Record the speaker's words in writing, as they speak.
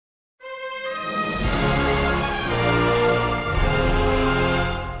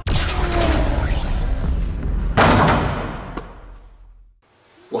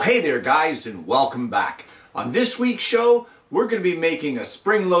Hey there guys, and welcome back. On this week's show, we're going to be making a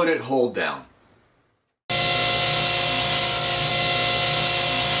spring-loaded hold down.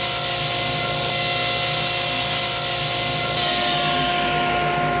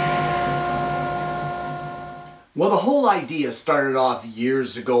 Well, the whole idea started off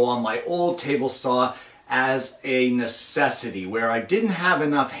years ago on my old table saw as a necessity where I didn't have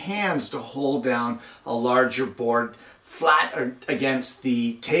enough hands to hold down a larger board flat against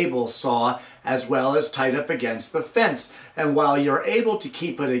the table saw as well as tight up against the fence. And while you're able to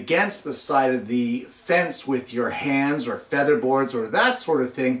keep it against the side of the fence with your hands or feather boards or that sort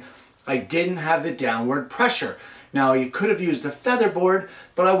of thing, I didn't have the downward pressure. Now you could have used a feather board,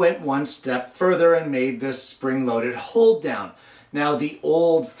 but I went one step further and made this spring-loaded hold down. Now the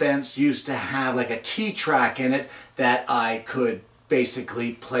old fence used to have like a T-track in it that I could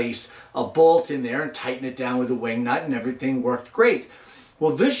basically place a bolt in there and tighten it down with a wing nut, and everything worked great.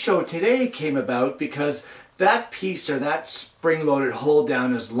 Well, this show today came about because that piece or that spring-loaded hold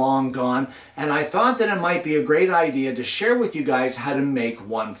down is long gone, and I thought that it might be a great idea to share with you guys how to make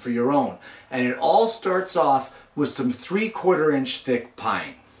one for your own. And it all starts off with some 3/4 inch thick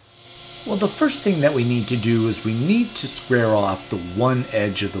pine. Well, the first thing that we need to do is we need to square off the one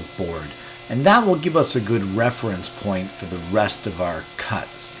edge of the board, and that will give us a good reference point for the rest of our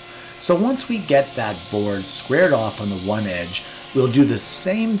cuts. So once we get that board squared off on the one edge, we'll do the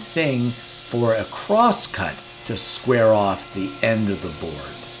same thing for a cross cut to square off the end of the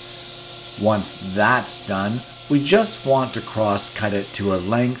board. Once that's done, we just want to cross cut it to a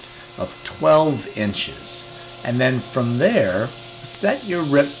length of 12 inches. And then from there, set your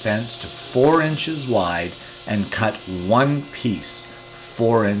rip fence to 4 inches wide and cut one piece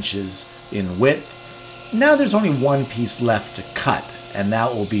 4 inches in width. Now there's only one piece left to cut, and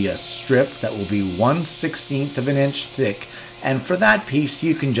that will be a strip that will be 1/16 of an inch thick. And for that piece,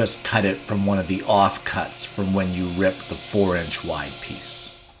 you can just cut it from one of the offcuts from when you rip the 4 inch wide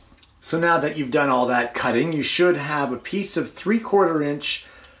piece. So now that you've done all that cutting, you should have a piece of 3/4 inch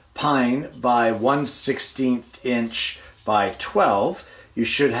pine by 1/16 inch by 12. You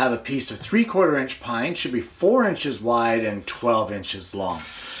should have a piece of 3/4 inch pine, should be 4 inches wide and 12 inches long.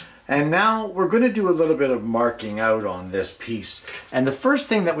 And now we're going to do a little bit of marking out on this piece. And the first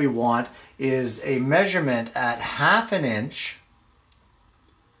thing that we want is a measurement at 1/2 inch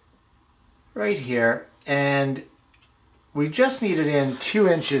right here, and we just need it in 2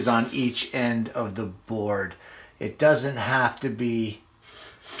 inches on each end of the board. It doesn't have to be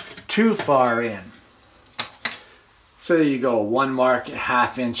too far in. So there you go, one mark at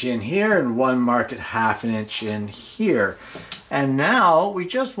 1/2 inch in here and one mark at 1/2 inch in here. And now we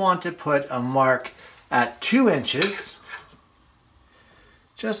just want to put a mark at 2 inches,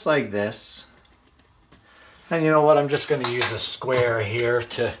 just like this. And you know what, I'm just going to use a square here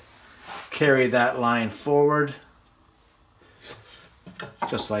to carry that line forward,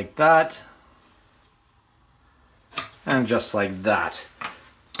 just like that, and just like that.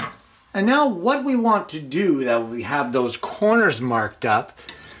 And now what we want to do, that we have those corners marked up,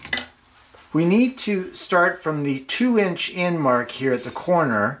 we need to start from the 2 inch in mark here at the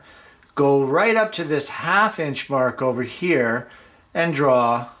corner, go right up to this 1/2 inch mark over here, and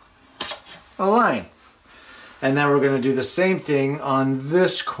draw a line. And then we're going to do the same thing on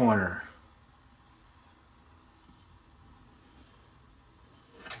this corner.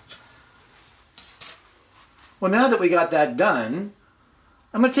 Well, now that we got that done,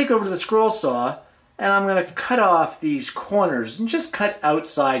 I'm going to take over to the scroll saw and I'm going to cut off these corners and just cut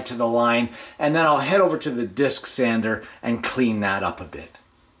outside to the line, and then I'll head over to the disc sander and clean that up a bit.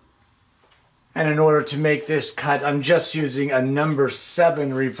 And in order to make this cut, I'm just using a number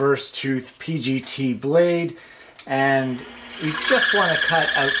 7 reverse tooth PGT blade, and we just want to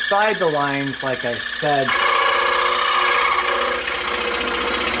cut outside the lines like I said.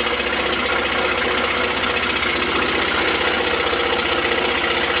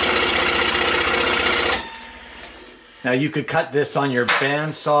 Now you could cut this on your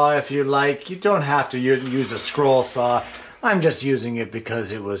bandsaw if you like. You don't have to use a scroll saw. I'm just using it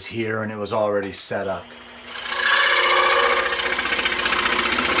because it was here and it was already set up.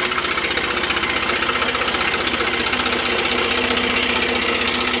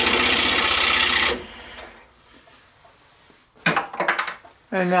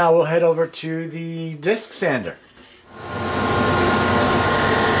 And now we'll head over to the disc sander.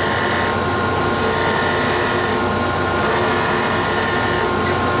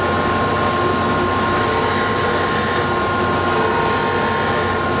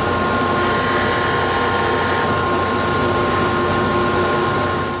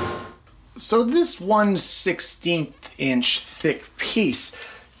 So this 1/16 inch thick piece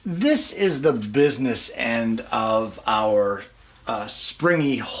This is the business end of our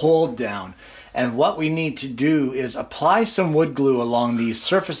springy hold down. And what we need to do is apply some wood glue along these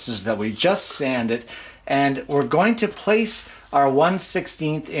surfaces that we just sanded, and we're going to place our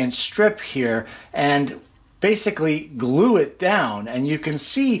 1/16 inch strip here and basically glue it down, and you can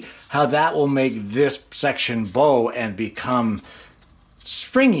see how that will make this section bow and become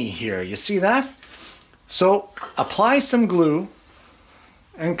springy here. You see that? So apply some glue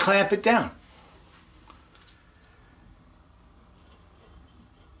and clamp it down.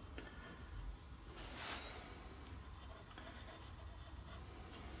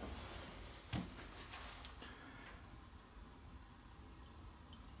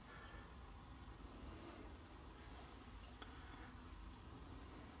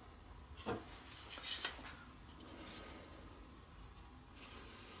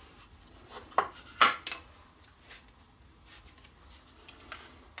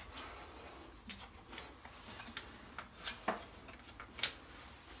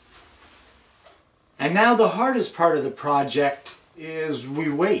 And now the hardest part of the project is we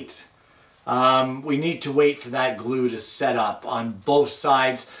wait. We need to wait for that glue to set up on both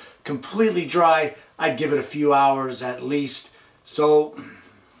sides, completely dry. I'd give it a few hours at least. So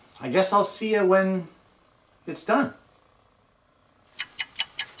I guess I'll see you when it's done.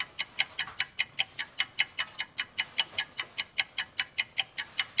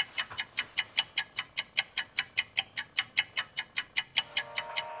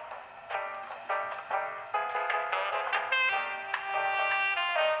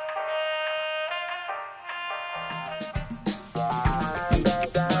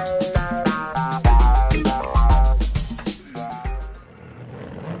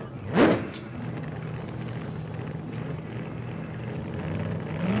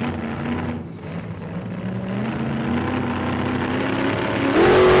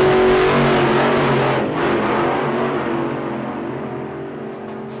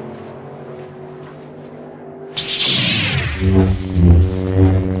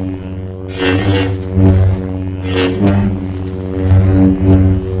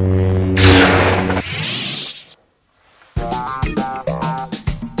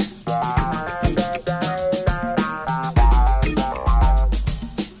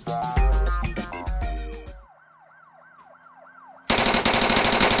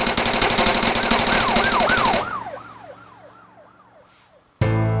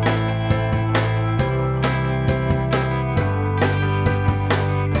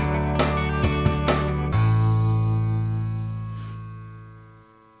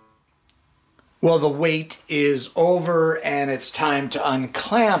 Well, the wait is over and it's time to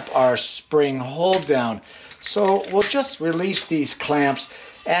unclamp our spring hold down. So we'll just release these clamps,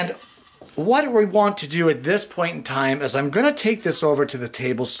 and what we want to do at this point in time is I'm going to take this over to the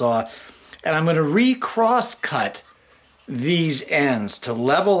table saw and I'm going to recross cut these ends to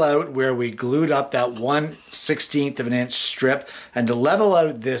level out where we glued up that 1/16 of an inch strip, and to level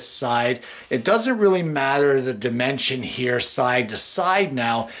out this side. It doesn't really matter the dimension here side to side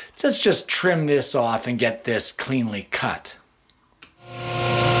now. Let's just trim this off and get this cleanly cut.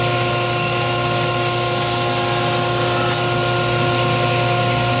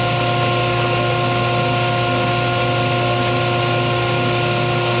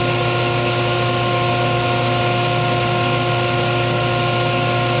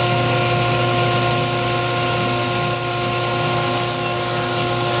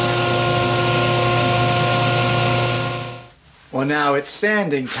 Well, now it's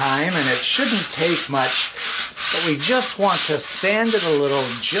sanding time, and it shouldn't take much, but we just want to sand it a little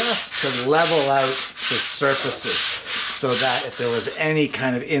just to level out the surfaces, so that if there was any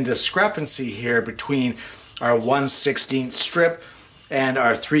kind of indiscrepancy here between our 1/16 strip and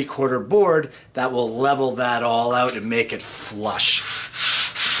our 3/4 board, that will level that all out and make it flush.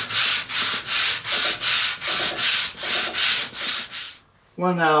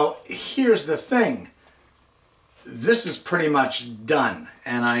 Well, now here's the thing. This is pretty much done,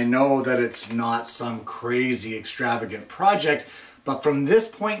 and I know that it's not some crazy extravagant project, but from this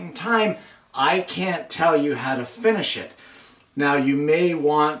point in time I can't tell you how to finish it. Now, you may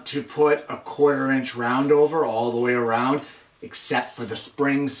want to put a 1/4 inch round over all the way around except for the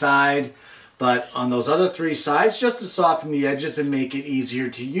spring side, but on those other 3 sides, just to soften the edges and make it easier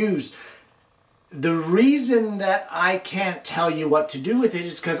to use. The reason that I can't tell you what to do with it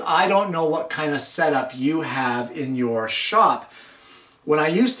is because I don't know what kind of setup you have in your shop. When I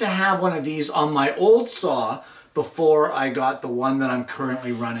used to have one of these on my old saw, before I got the one that I'm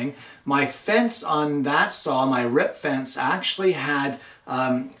currently running, my fence on that saw, my rip fence, actually had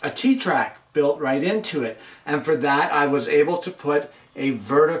a T-track built right into it. And for that, I was able to put a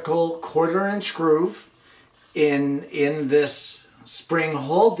vertical 1/4 inch groove in this spring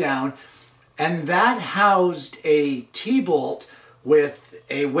hold down, and that housed a T-bolt with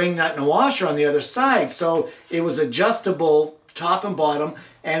a wing nut and a washer on the other side. So it was adjustable top and bottom,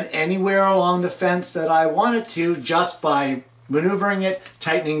 and anywhere along the fence that I wanted to, just by maneuvering it,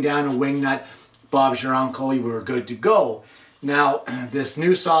 tightening down a wing nut, Bob's your uncle, we were good to go. Now, this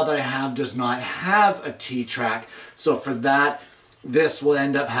new saw that I have does not have a T-track, so for that, this will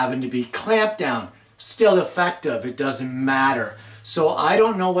end up having to be clamped down. Still effective, it doesn't matter. So I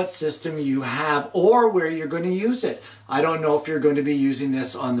don't know what system you have or where you're going to use it. I don't know if you're going to be using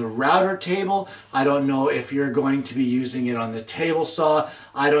this on the router table. I don't know if you're going to be using it on the table saw.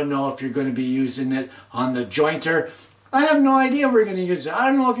 I don't know if you're going to be using it on the jointer. I have no idea where you're going to use it. I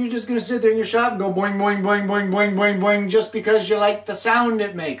don't know if you're just going to sit there in your shop and go boing, boing, boing, boing, boing, boing, boing, just because you like the sound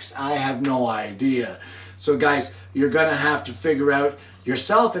it makes. I have no idea. So guys, you're going to have to figure out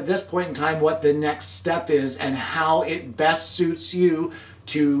yourself at this point in time what the next step is and how it best suits you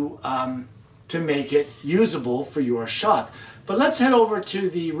to make it usable for your shop. But let's head over to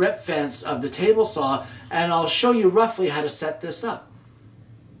the rip fence of the table saw and I'll show you roughly how to set this up.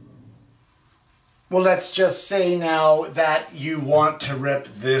 Well, let's just say now that you want to rip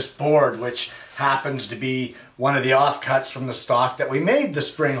this board, which happens to be one of the offcuts from the stock that we made the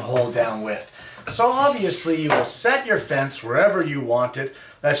spring hold down with. So obviously you will set your fence wherever you want it.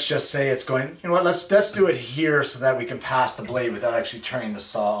 Let's just say it's going, you know what, let's do it here so that we can pass the blade without actually turning the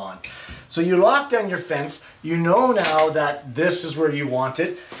saw on. So you lock down your fence, you know now that this is where you want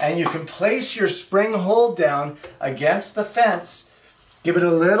it, and you can place your spring hold down against the fence, give it a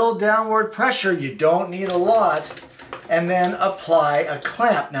little downward pressure, you don't need a lot, and then apply a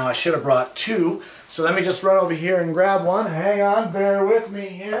clamp. Now I should have brought two, so let me just run over here and grab one. Hang on, bear with me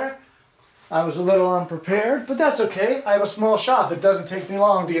here. I was a little unprepared, but that's okay. I have a small shop. It doesn't take me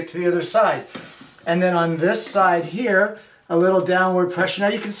long to get to the other side. And then on this side here, a little downward pressure. Now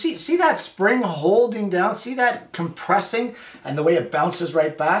you can see that spring holding down, see that compressing and the way it bounces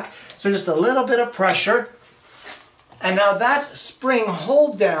right back. So just a little bit of pressure. And now that spring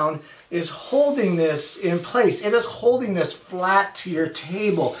hold down is holding this in place. It is holding this flat to your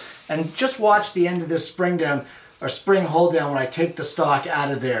table. And just watch the end of this spring down or spring hold down when I take the stock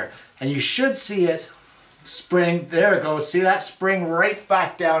out of there. And you should see it spring, there it goes, see that spring right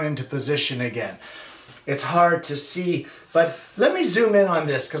back down into position again. It's hard to see, but let me zoom in on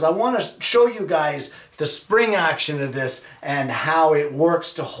this because I want to show you guys the spring action of this and how it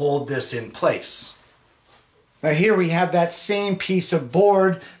works to hold this in place. Now here we have that same piece of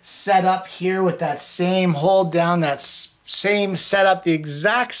board set up here with that same hold down, that same setup, the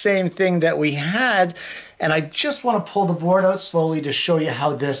exact same thing that we had. And I just want to pull the board out slowly to show you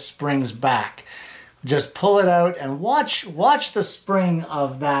how this springs back. Just pull it out and watch the spring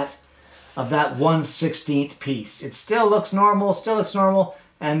of that 1/16 piece. It still looks normal,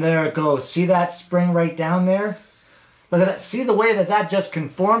 and there it goes. See that spring right down there? Look at that. See the way that just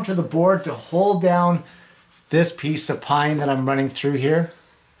conformed to the board to hold down this piece of pine that I'm running through here?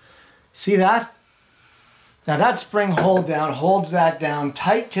 See that? Now that spring hold down holds that down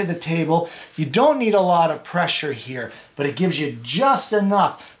tight to the table. You don't need a lot of pressure here, but it gives you just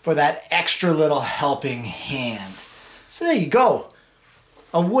enough for that extra little helping hand. So there you go,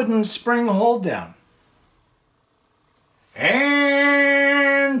 a wooden spring hold down.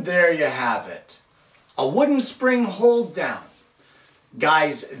 And there you have it, a wooden spring hold down.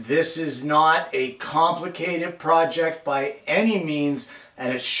 Guys, this is not a complicated project by any means,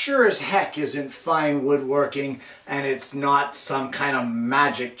 and it sure as heck isn't fine woodworking, and it's not some kind of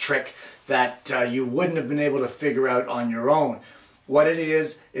magic trick that you wouldn't have been able to figure out on your own. What it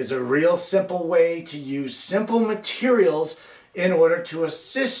is a real simple way to use simple materials in order to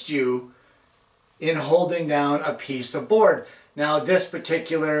assist you in holding down a piece of board. Now this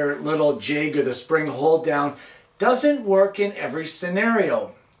particular little jig or the spring hold down doesn't work in every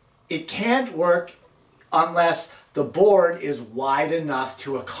scenario. It can't work unless the board is wide enough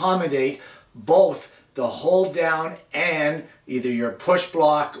to accommodate both the hold down and either your push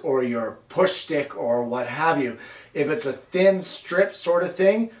block or your push stick or what have you. If it's a thin strip sort of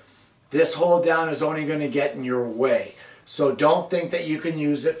thing, this hold down is only going to get in your way. So don't think that you can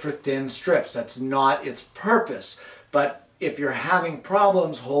use it for thin strips. That's not its purpose. But if you're having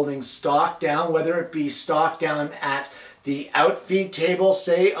problems holding stock down, whether it be stock down at the outfeed table,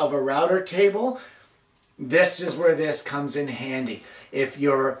 say, of a router table, this is where this comes in handy. If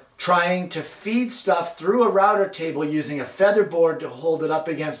you're trying to feed stuff through a router table using a feather board to hold it up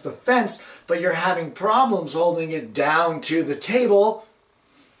against the fence, but you're having problems holding it down to the table,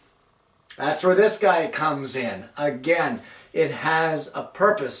 that's where this guy comes in. Again, it has a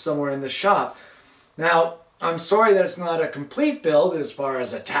purpose somewhere in the shop. Now, I'm sorry that it's not a complete build as far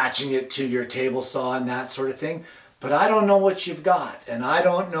as attaching it to your table saw and that sort of thing, but I don't know what you've got, and I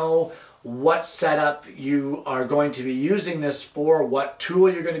don't know what setup you are going to be using this for, what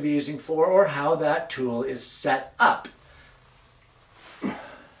tool you're going to be using for, or how that tool is set up.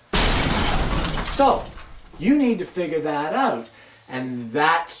 So, you need to figure that out, and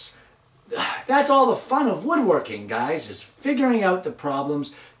that's all the fun of woodworking, guys, is figuring out the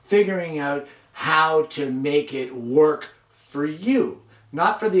problems, figuring out how to make it work for you.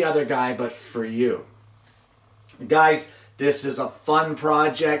 Not for the other guy, but for you. Guys, this is a fun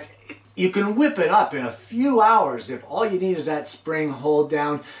project. You can whip it up in a few hours if all you need is that spring hold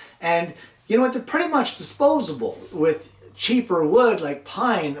down. And you know what, they're pretty much disposable. With cheaper wood like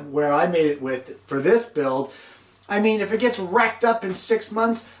pine, where I made it with for this build, I mean, if it gets wrecked up in 6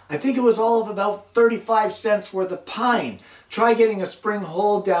 months, I think it was all of about 35 cents worth of pine. Try getting a spring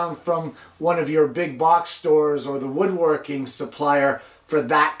hold down from one of your big box stores or the woodworking supplier for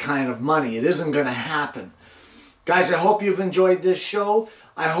that kind of money. It isn't going to happen. Guys, I hope you've enjoyed this show.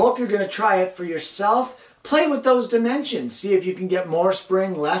 I hope you're going to try it for yourself. Play with those dimensions. See if you can get more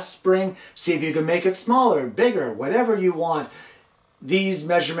spring, less spring. See if you can make it smaller, bigger, whatever you want. These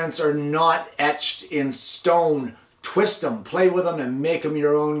measurements are not etched in stone. Twist them, play with them, and make them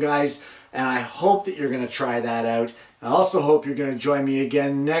your own, guys. And I hope that you're going to try that out. I also hope you're going to join me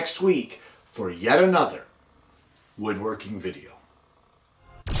again next week for yet another woodworking video.